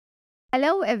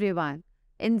Hello everyone.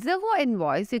 In Zoho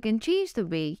Invoice, you can change the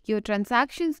way your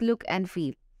transactions look and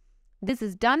feel. This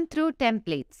is done through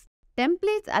templates.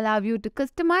 Templates allow you to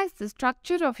customize the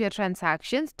structure of your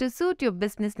transactions to suit your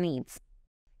business needs.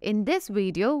 In this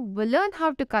video, we'll learn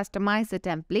how to customize a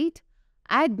template,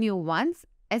 add new ones,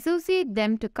 associate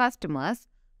them to customers,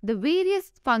 the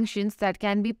various functions that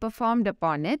can be performed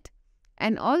upon it,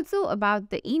 and also about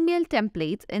the email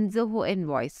templates in Zoho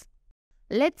Invoice.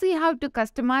 Let's see how to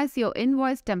customize your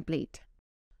invoice template.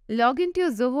 Log into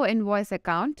your Zoho Invoice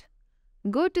account,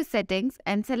 go to Settings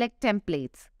and select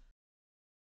Templates.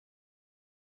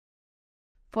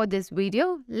 For this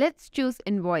video, let's choose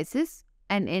Invoices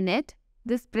and in it,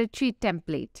 the spreadsheet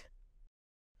template.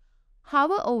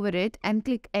 Hover over it and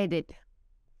click Edit.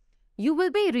 You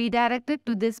will be redirected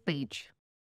to this page.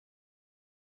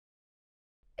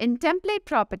 In Template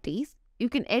Properties, you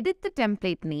can edit the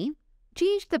template name,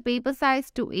 change the paper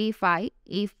size to A5,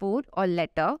 A4 or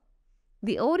letter.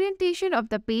 The orientation of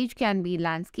the page can be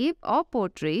landscape or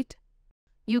portrait.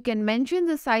 You can mention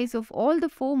the size of all the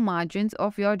 4 margins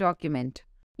of your document.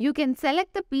 You can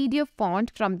select the PDF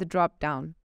font from the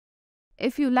drop-down.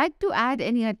 If you like to add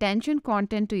any attention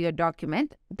content to your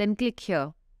document, then click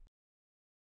here.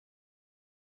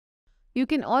 You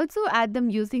can also add them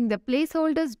using the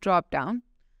placeholders drop-down.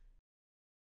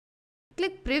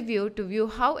 Click Preview to view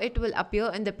how it will appear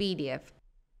in the PDF.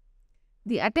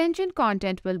 The attention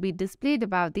content will be displayed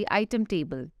above the item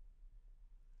table.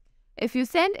 If you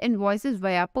send invoices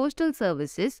via postal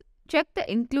services, check the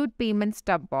Include Payment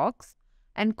stub box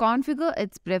and configure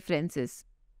its preferences.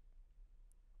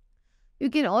 You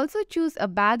can also choose a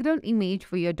background image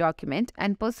for your document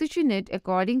and position it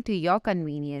according to your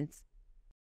convenience.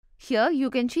 Here, you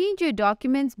can change your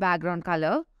document's background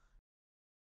color,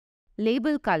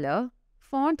 label color,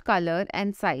 font color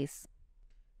and size.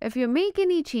 If you make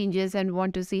any changes and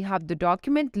want to see how the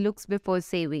document looks before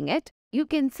saving it, you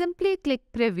can simply click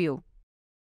Preview.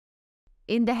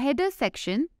 In the header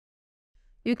section,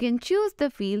 you can choose the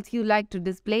fields you like to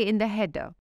display in the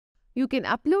header. You can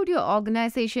upload your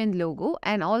organization logo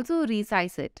and also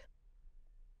resize it.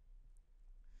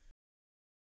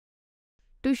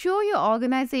 To show your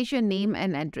organization name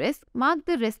and address, mark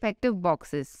the respective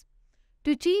boxes.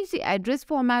 To change the address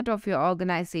format of your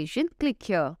organization, click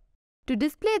here. To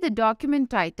display the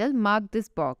document title, mark this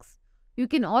box. You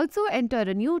can also enter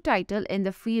a new title in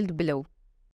the field below.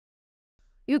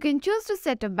 You can choose to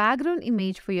set a background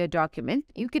image for your document.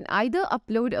 You can either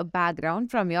upload a background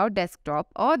from your desktop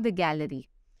or the gallery.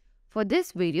 For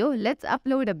this video, let's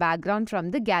upload a background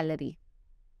from the gallery.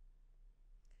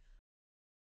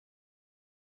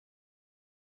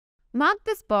 Mark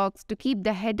this box to keep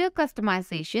the header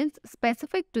customizations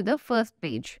specific to the first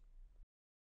page.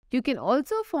 You can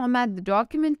also format the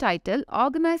document title,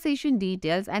 organization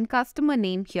details and customer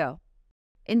name here.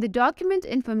 In the document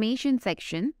information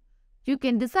section, you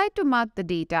can decide to mark the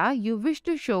data you wish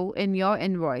to show in your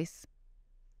invoice.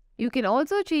 You can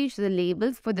also change the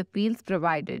labels for the fields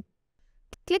provided.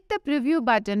 Click the Preview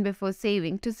button before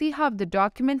saving to see how the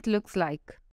document looks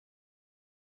like.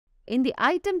 In the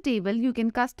item table, you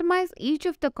can customize each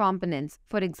of the components.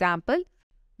 For example,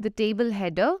 the table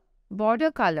header,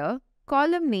 border color,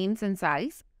 column names and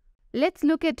size. Let's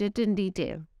look at it in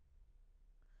detail.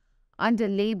 Under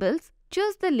Labels,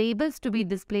 choose the labels to be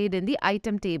displayed in the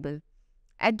item table.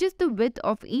 Adjust the width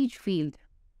of each field.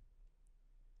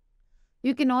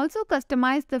 You can also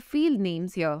customize the field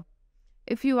names here.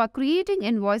 If you are creating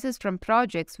invoices from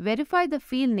projects, verify the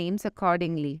field names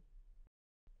accordingly.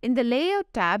 In the Layout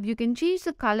tab, you can change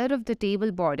the color of the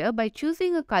table border by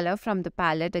choosing a color from the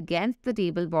palette against the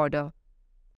table border.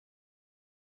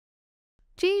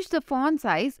 Change the font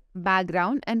size,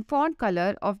 background and font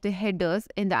color of the headers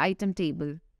in the item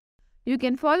table. You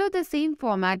can follow the same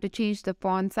format to change the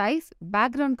font size,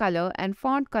 background color and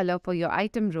font color for your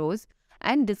item rows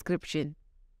and description.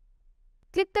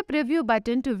 Click the Preview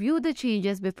button to view the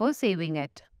changes before saving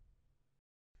it.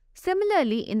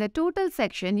 Similarly, in the Total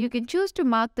section, you can choose to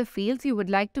mark the fields you would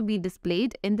like to be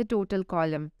displayed in the Total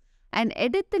column and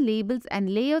edit the labels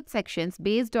and layout sections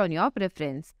based on your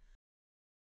preference.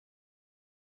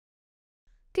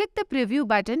 Click the Preview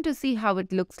button to see how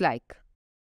it looks like.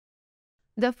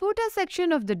 The Footer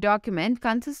section of the document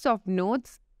consists of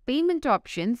notes, payment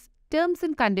options, terms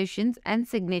and conditions, and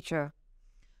signature.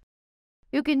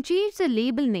 You can change the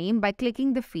label name by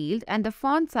clicking the field and the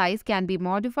font size can be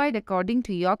modified according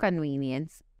to your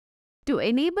convenience. To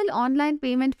enable online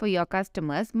payment for your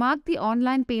customers, mark the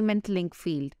online payment link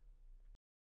field.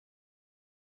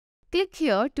 Click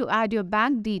here to add your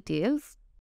bank details.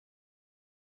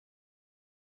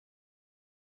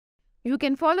 You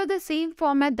can follow the same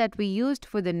format that we used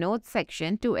for the notes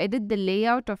section to edit the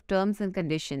layout of terms and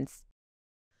conditions.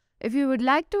 If you would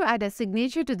like to add a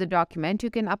signature to the document, you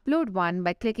can upload one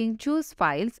by clicking Choose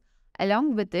Files.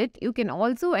 Along with it, you can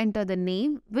also enter the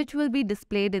name, which will be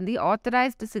displayed in the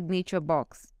Authorized Signature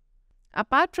box.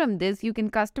 Apart from this, you can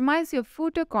customize your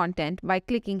footer content by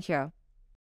clicking here.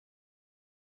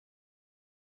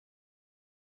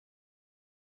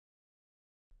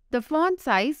 The font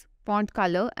size, font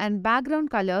color, and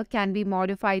background color can be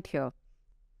modified here.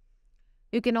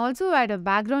 You can also add a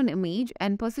background image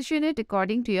and position it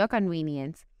according to your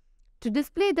convenience. To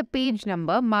display the page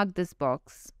number, mark this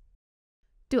box.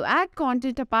 To add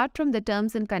content apart from the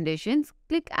terms and conditions,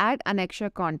 click Add an extra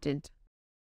content.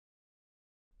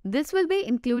 This will be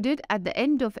included at the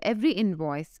end of every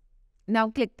invoice. Now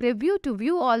click Preview to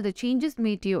view all the changes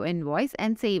made to your invoice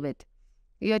and save it.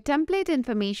 Your template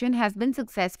information has been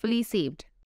successfully saved.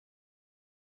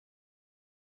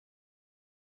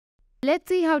 Let's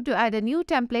see how to add a new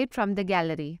template from the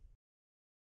gallery.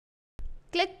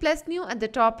 Click plus new at the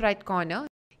top right corner.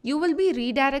 You will be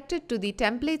redirected to the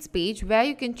templates page where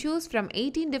you can choose from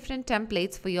 18 different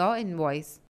templates for your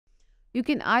invoice. You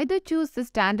can either choose the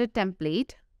standard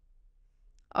template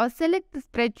or select the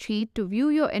spreadsheet to view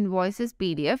your invoices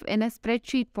PDF in a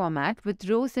spreadsheet format with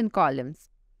rows and columns.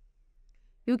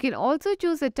 You can also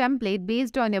choose a template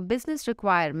based on your business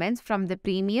requirements from the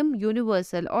Premium,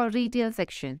 Universal or Retail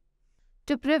section.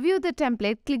 To preview the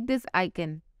template, click this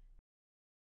icon.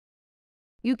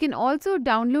 You can also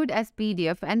download as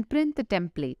PDF and print the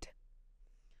template.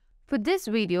 For this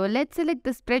video, let's select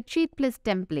the Spreadsheet plus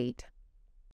template.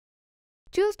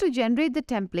 Choose to generate the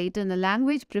template in the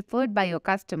language preferred by your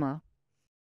customer.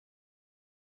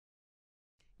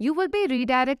 You will be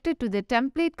redirected to the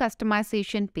template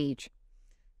customization page.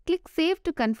 Click Save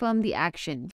to confirm the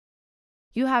action.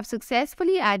 You have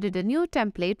successfully added a new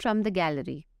template from the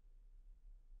gallery.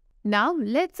 Now,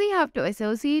 let's see how to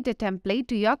associate a template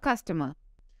to your customer.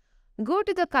 Go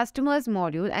to the Customers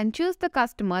module and choose the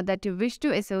customer that you wish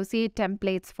to associate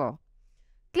templates for.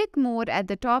 Click More at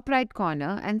the top right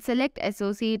corner and select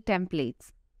Associate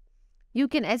Templates. You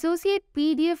can associate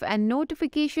PDF and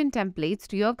notification templates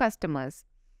to your customers.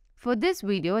 For this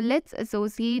video, let's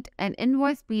associate an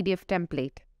invoice PDF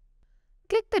template.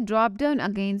 Click the drop-down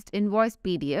against Invoice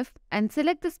PDF and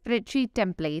select the spreadsheet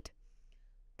template.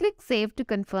 Click Save to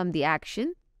confirm the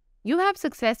action. You have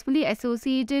successfully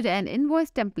associated an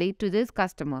invoice template to this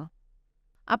customer.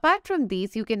 Apart from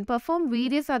these, you can perform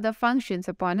various other functions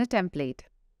upon a template.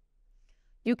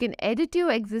 You can edit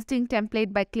your existing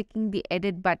template by clicking the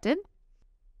Edit button.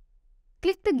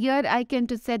 Click the gear icon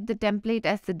to set the template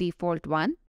as the default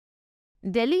one.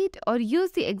 Delete or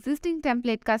use the existing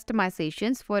template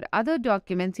customizations for other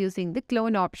documents using the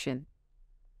clone option.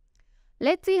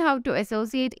 Let's see how to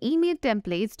associate email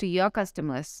templates to your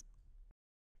customers.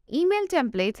 Email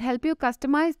templates help you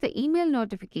customize the email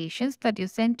notifications that you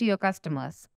send to your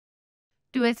customers.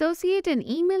 To associate an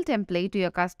email template to your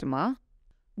customer,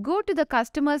 go to the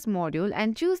Customers module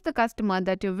and choose the customer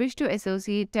that you wish to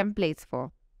associate templates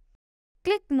for.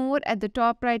 Click More at the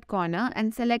top right corner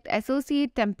and select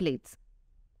Associate Templates.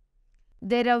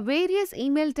 There are various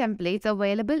email templates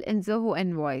available in Zoho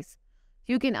Invoice.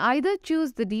 You can either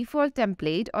choose the default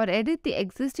template or edit the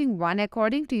existing one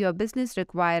according to your business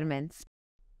requirements.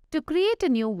 To create a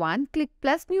new one, click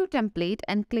plus new template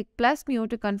and click plus new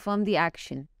to confirm the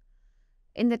action.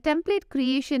 In the template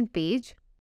creation page,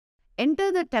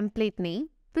 enter the template name,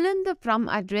 fill in the from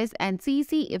address and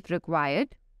CC if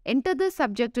required. Enter the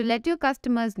subject to let your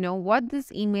customers know what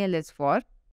this email is for.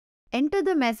 Enter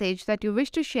the message that you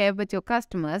wish to share with your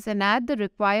customers and add the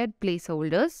required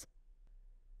placeholders.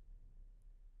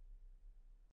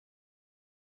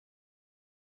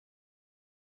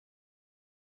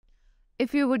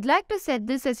 If you would like to set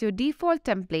this as your default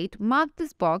template, mark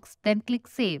this box, then click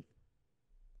Save.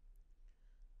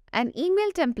 An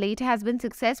email template has been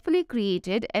successfully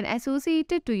created and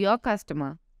associated to your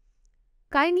customer.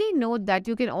 Kindly note that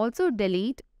you can also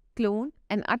delete, clone,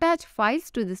 and attach files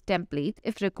to this template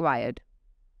if required.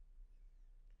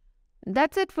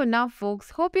 That's it for now,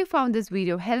 folks. Hope you found this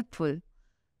video helpful.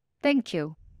 Thank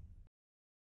you.